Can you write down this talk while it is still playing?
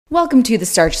Welcome to the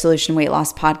Starch Solution Weight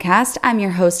Loss Podcast. I'm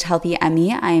your host, Healthy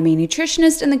Emmy. I am a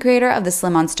nutritionist and the creator of the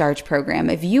Slim on Starch program.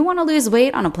 If you want to lose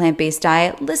weight on a plant-based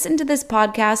diet, listen to this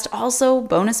podcast. Also,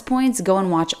 bonus points, go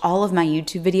and watch all of my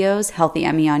YouTube videos, Healthy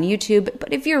Emmy on YouTube.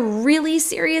 But if you're really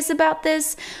serious about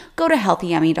this, go to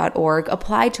healthyemmy.org,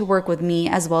 apply to work with me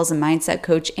as well as a mindset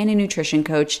coach and a nutrition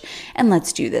coach, and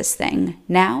let's do this thing.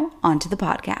 Now, on to the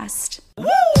podcast. Woo!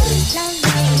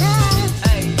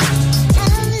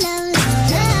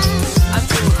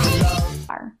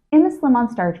 In the Slim on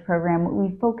Starch program,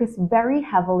 we focus very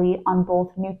heavily on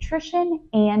both nutrition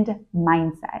and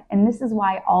mindset. And this is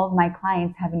why all of my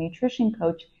clients have a nutrition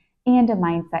coach and a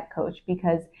mindset coach,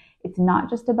 because it's not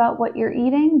just about what you're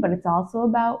eating, but it's also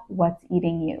about what's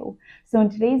eating you. So in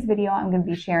today's video, I'm going to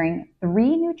be sharing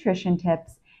 3 nutrition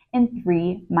tips and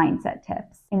 3 mindset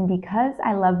tips. And because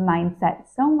I love mindset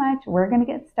so much, we're going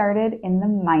to get started in the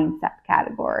mindset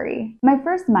category. My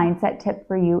first mindset tip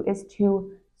for you is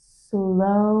to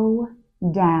slow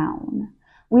down.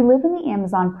 We live in the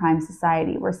Amazon Prime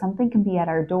Society where something can be at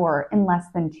our door in less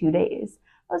than 2 days.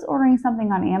 I was ordering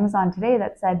something on Amazon today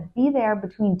that said, be there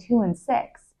between 2 and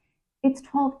 6. It's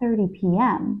 12:30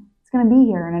 p.m. It's going to be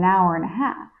here in an hour and a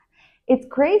half. It's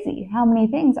crazy how many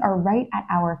things are right at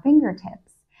our fingertips.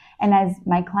 And as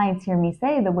my clients hear me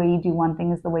say, the way you do one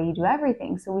thing is the way you do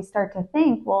everything. So we start to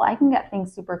think, well, I can get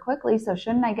things super quickly, so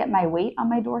shouldn't I get my weight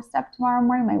on my doorstep tomorrow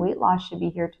morning? My weight loss should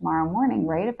be here tomorrow morning,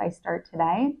 right? If I start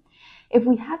today. If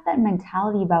we have that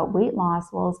mentality about weight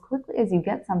loss, well, as quickly as you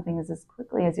get something is as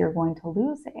quickly as you're going to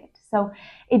lose it. So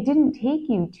it didn't take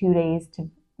you 2 days to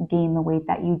gain the weight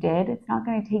that you did. It's not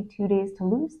going to take 2 days to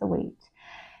lose the weight.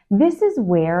 This is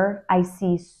where I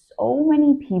see so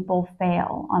many people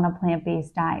fail on a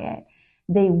plant-based diet.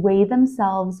 They weigh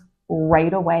themselves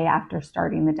right away after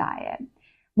starting the diet.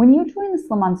 When you join the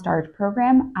Slim on Starch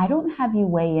program, I don't have you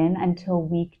weigh in until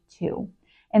week 2.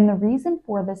 And the reason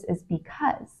for this is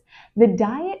because the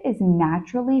diet is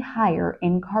naturally higher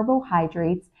in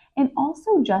carbohydrates and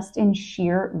also just in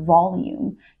sheer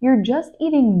volume. You're just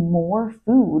eating more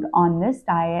food on this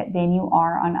diet than you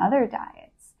are on other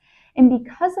diets. And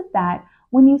because of that,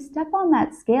 when you step on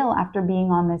that scale after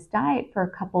being on this diet for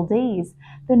a couple days,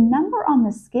 the number on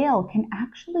the scale can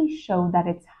actually show that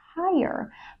it's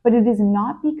higher, but it is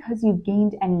not because you've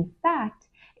gained any fat.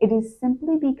 It is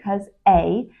simply because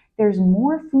A, there's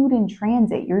more food in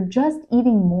transit. You're just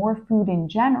eating more food in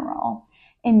general.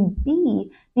 And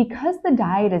B, because the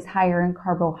diet is higher in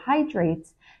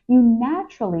carbohydrates, you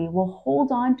naturally will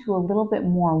hold on to a little bit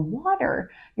more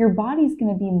water. Your body's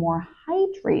going to be more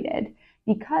hydrated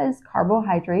because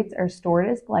carbohydrates are stored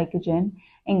as glycogen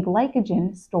and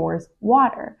glycogen stores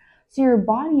water. So your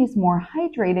body is more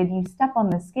hydrated. You step on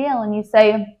the scale and you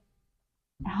say,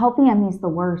 Healthy Emmy's the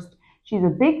worst. She's a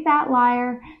big fat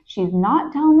liar. She's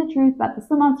not telling the truth about the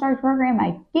Slim on Starch program.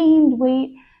 I gained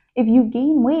weight. If you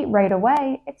gain weight right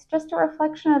away, it's just a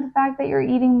reflection of the fact that you're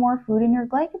eating more food and your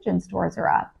glycogen stores are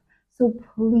up. So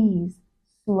please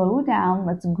slow down.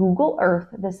 Let's Google Earth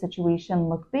the situation,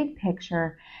 look big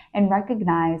picture, and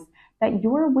recognize that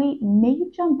your weight may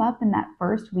jump up in that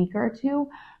first week or 2,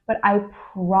 but I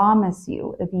promise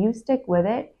you, if you stick with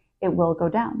it, it will go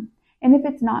down. And if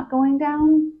it's not going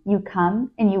down, you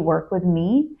come and you work with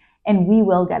me, and we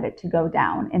will get it to go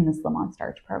down in the Slim on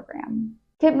Starch program.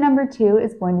 Tip number 2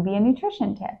 is going to be a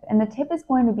nutrition tip. And the tip is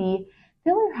going to be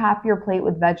fill half your plate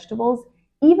with vegetables,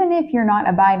 even if you're not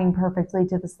abiding perfectly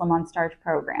to the Slim on Starch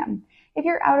program. If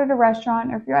you're out at a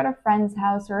restaurant or if you're at a friend's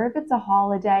house or if it's a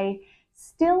holiday,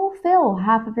 still fill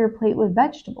half of your plate with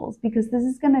vegetables because this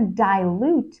is going to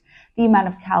dilute the amount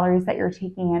of calories that you're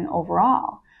taking in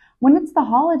overall. When it's the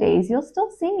holidays, you'll still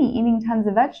see me eating tons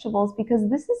of vegetables because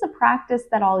this is a practice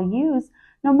that I'll use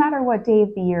no matter what day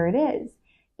of the year it is.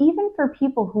 Even for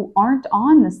people who aren't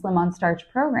on the Slim on Starch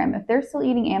program, if they're still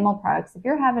eating animal products, if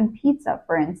you're having pizza,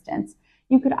 for instance,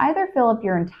 you could either fill up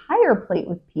your entire plate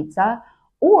with pizza,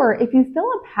 or if you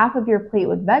fill up half of your plate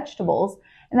with vegetables,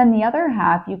 and then the other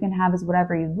half you can have as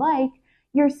whatever you like,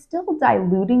 you're still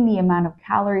diluting the amount of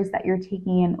calories that you're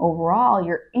taking in overall.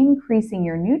 You're increasing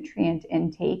your nutrient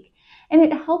intake, and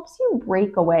it helps you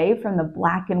break away from the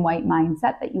black and white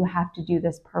mindset that you have to do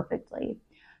this perfectly.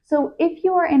 So if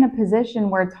you are in a position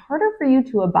where it's harder for you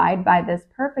to abide by this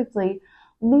perfectly,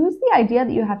 lose the idea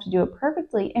that you have to do it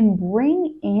perfectly and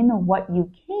bring in what you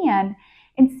can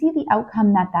and see the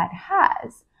outcome that that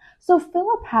has. So fill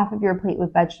up half of your plate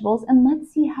with vegetables and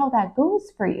let's see how that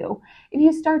goes for you. If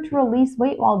you start to release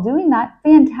weight while doing that,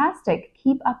 fantastic.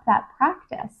 Keep up that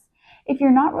practice. If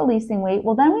you're not releasing weight,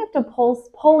 well, then we have to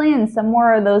pull in some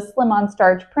more of those Slim on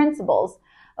Starch principles.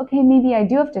 Okay, maybe I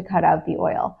do have to cut out the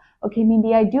oil. Okay,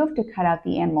 maybe I do have to cut out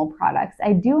the animal products.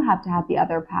 I do have to have the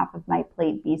other half of my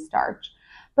plate be starch.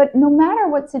 But no matter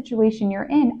what situation you're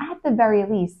in, at the very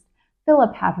least, fill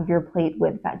up half of your plate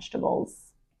with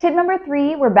vegetables. Tip number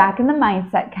 3, we're back in the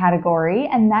mindset category,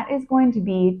 and that is going to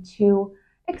be to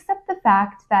accept the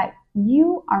fact that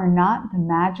you are not the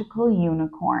magical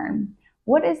unicorn.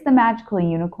 What is the magical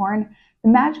unicorn? The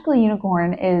magical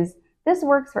unicorn is, this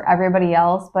works for everybody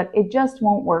else, but it just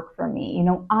won't work for me. You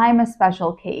know, I'm a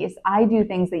special case. I do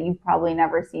things that you've probably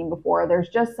never seen before. There's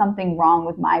just something wrong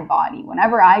with my body.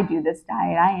 Whenever I do this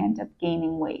diet, I end up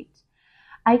gaining weight.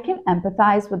 I can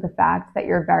empathize with the fact that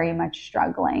you're very much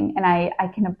struggling, and I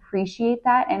can appreciate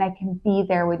that, and I can be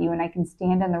there with you, and I can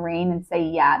stand in the rain and say,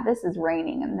 yeah, this is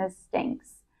raining and this stinks.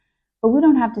 But we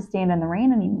don't have to stand in the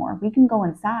rain anymore. We can go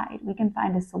inside. We can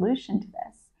find a solution to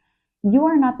this. You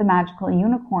are not the magical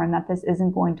unicorn that this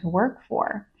isn't going to work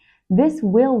for. This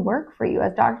will work for you.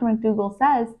 As Dr. McDougall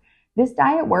says, this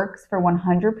diet works for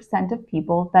 100% of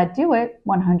people that do it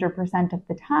 100% of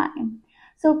the time.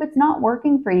 So if it's not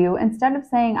working for you, instead of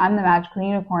saying, I'm the magical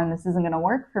unicorn, this isn't going to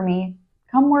work for me,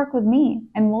 come work with me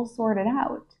and we'll sort it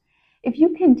out. If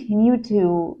you continue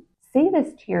to say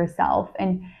this to yourself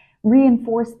and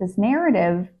reinforce this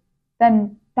narrative,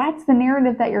 then that's the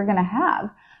narrative that you're going to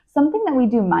have. Something that we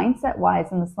do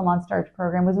mindset-wise in the Slim on Starch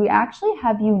program is we actually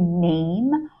have you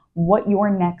name what your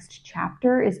next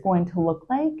chapter is going to look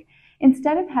like.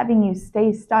 Instead of having you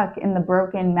stay stuck in the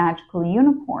broken magical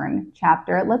unicorn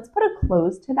chapter, let's put a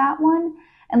close to that one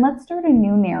and let's start a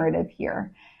new narrative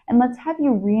here. And let's have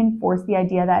you reinforce the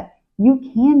idea that you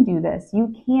can do this,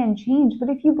 you can change. But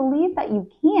if you believe that you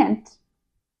can't,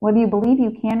 whether you believe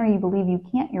you can or you believe you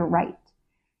can't, you're right.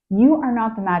 You are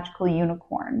not the magical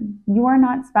unicorn. You are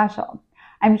not special.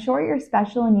 I'm sure you're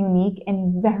special and unique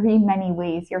in very many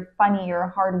ways. You're funny, you're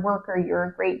a hard worker, you're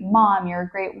a great mom, you're a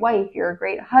great wife, you're a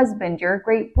great husband, you're a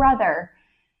great brother.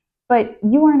 But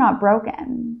you are not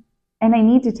broken. And I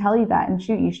need to tell you that and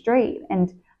shoot you straight.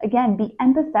 And again, be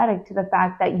empathetic to the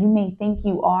fact that you may think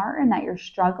you are and that you're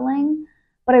struggling,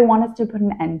 but I want us to put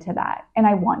an end to that. And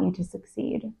I want you to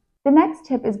succeed. The next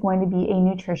tip is going to be a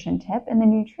nutrition tip. And the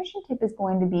nutrition tip is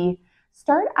going to be,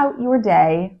 start out your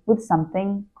day with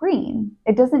something green.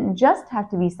 It doesn't just have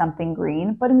to be something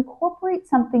green, but incorporate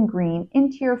something green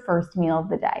into your first meal of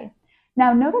the day.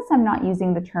 Now, notice I'm not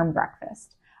using the term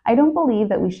breakfast. I don't believe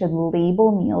that we should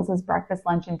label meals as breakfast,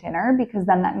 lunch, and dinner, because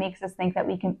then that makes us think that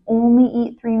we can only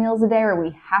eat 3 meals a day, or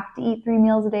we have to eat 3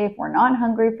 meals a day. If we're not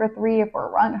hungry for 3, if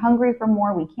we're hungry for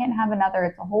more, we can't have another.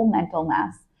 It's a whole mental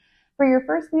mess. For your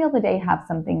first meal of the day, have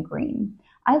something green.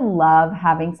 I love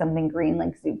having something green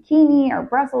like zucchini or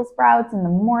Brussels sprouts in the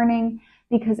morning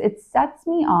because it sets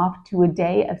me off to a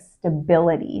day of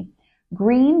stability.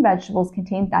 Green vegetables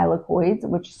contain thylakoids,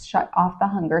 which shut off the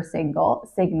hunger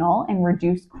signal and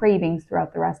reduce cravings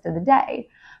throughout the rest of the day.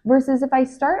 Versus if I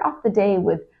start off the day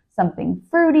with something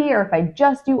fruity, or if I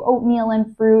just do oatmeal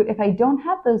and fruit, if I don't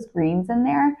have those greens in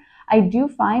there, I do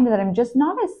find that I'm just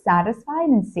not as satisfied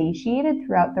and satiated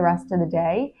throughout the rest of the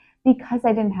day because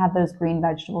I didn't have those green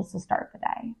vegetables to start the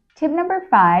day. Tip number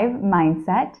 5,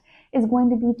 mindset, is going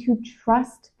to be to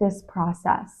trust this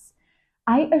process.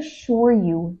 I assure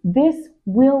you, this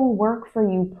will work for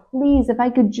you. Please, if I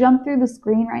could jump through the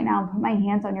screen right now and put my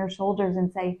hands on your shoulders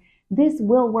and say, this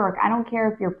will work. I don't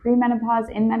care if you're premenopause,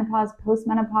 in menopause,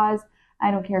 postmenopause.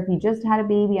 I don't care if you just had a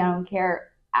baby. I don't care.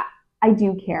 I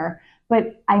do care,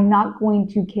 but I'm not going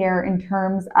to care in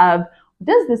terms of,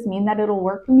 does this mean that it'll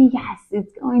work for me? Yes,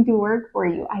 it's going to work for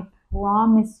you. I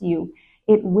promise you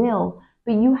it will,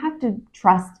 but you have to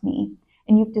trust me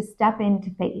and you have to step into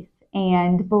faith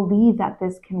and believe that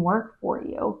this can work for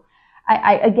you.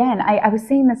 I was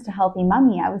saying this to Healthy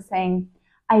Mummy. I was saying,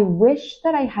 I wish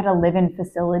that I had a live-in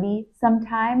facility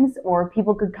sometimes, or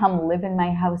people could come live in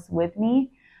my house with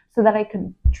me so that I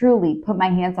could truly put my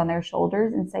hands on their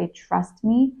shoulders and say, trust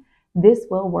me, this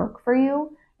will work for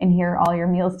you, and here are all your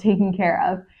meals taken care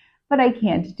of. But I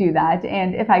can't do that.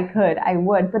 And if I could, I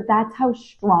would. But that's how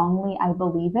strongly I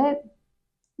believe it.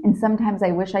 And sometimes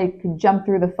I wish I could jump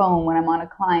through the phone when I'm on a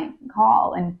client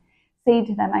call and say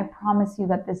to them, I promise you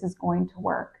that this is going to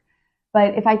work.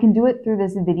 But if I can do it through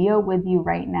this video with you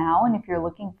right now, and if you're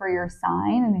looking for your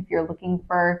sign, and if you're looking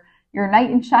for your knight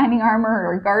in shining armor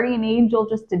or guardian angel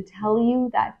just to tell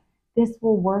you that this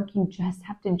will work, you just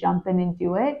have to jump in and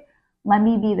do it. Let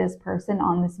me be this person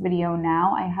on this video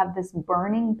now. I have this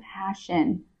burning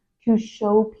passion to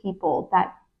show people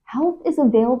that health is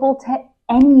available to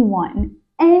anyone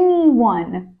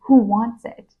who wants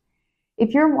it.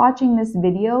 If you're watching this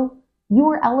video, you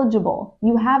are eligible.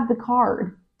 You have the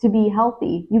card to be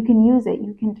healthy. You can use it.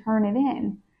 You can turn it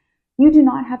in. You do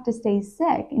not have to stay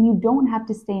sick and you don't have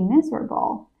to stay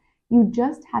miserable. You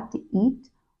just have to eat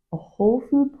a whole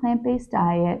food plant-based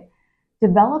diet,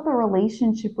 develop a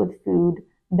relationship with food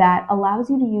that allows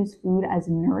you to use food as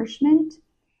nourishment,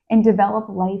 and develop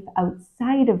life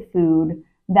outside of food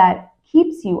that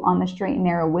keeps you on the straight and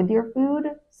narrow with your food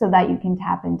so that you can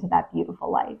tap into that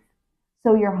beautiful life.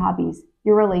 So your hobbies,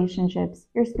 your relationships,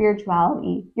 your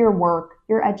spirituality, your work,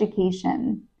 your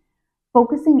education,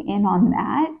 focusing in on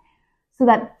that so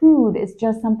that food is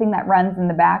just something that runs in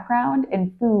the background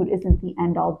and food isn't the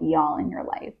end all be all in your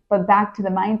life. But back to the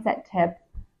mindset tip,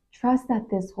 trust that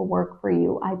this will work for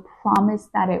you. I promise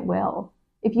that it will.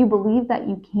 If you believe that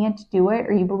you can't do it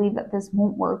or you believe that this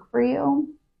won't work for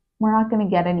you, we're not going to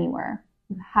get anywhere.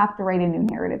 You have to write a new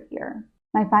narrative here.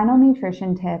 My final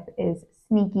nutrition tip is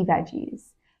sneaky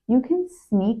veggies. You can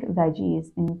sneak veggies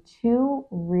in two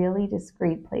really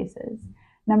discreet places.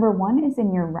 Number one is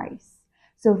in your rice.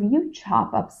 So if you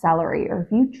chop up celery or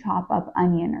if you chop up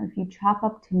onion or if you chop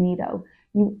up tomato,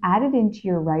 you add it into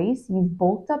your rice, you've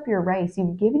bulked up your rice,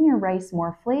 you've given your rice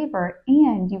more flavor,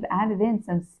 and you've added in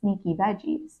some sneaky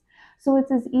veggies. So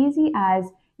it's as easy as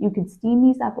you could steam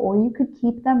these up or you could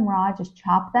keep them raw, just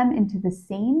chop them into the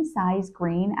same size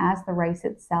grain as the rice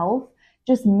itself.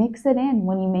 Just mix it in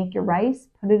when you make your rice,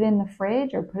 put it in the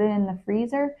fridge or put it in the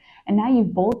freezer, and now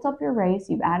you've bulked up your rice,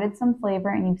 you've added some flavor,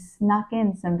 and you've snuck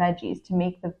in some veggies to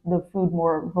make the food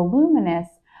more voluminous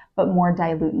but more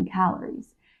dilute in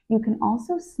calories. You can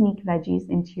also sneak veggies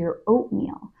into your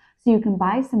oatmeal. So you can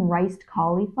buy some riced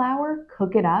cauliflower,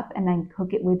 cook it up, and then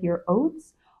cook it with your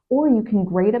oats. Or you can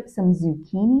grate up some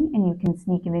zucchini and you can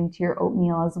sneak it into your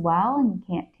oatmeal as well and you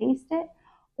can't taste it.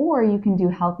 Or you can do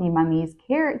Healthy Mummy's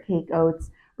carrot cake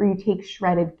oats, where you take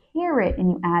shredded carrot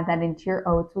and you add that into your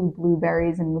oats with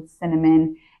blueberries and with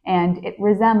cinnamon, and it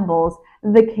resembles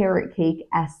the carrot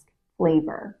cake-esque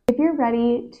flavor. If you're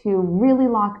ready to really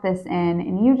lock this in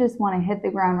and you just want to hit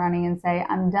the ground running and say,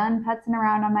 I'm done putzing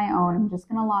around on my own, I'm just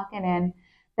going to lock it in,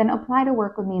 then apply to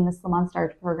work with me in the Slim on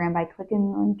Starch program by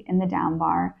clicking the link in the down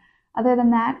bar. Other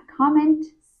than that, comment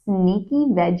sneaky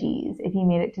veggies if you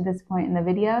made it to this point in the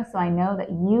video, so I know that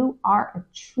you are a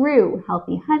true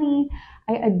healthy honey.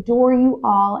 I adore you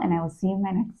all, and I will see you in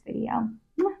my next video.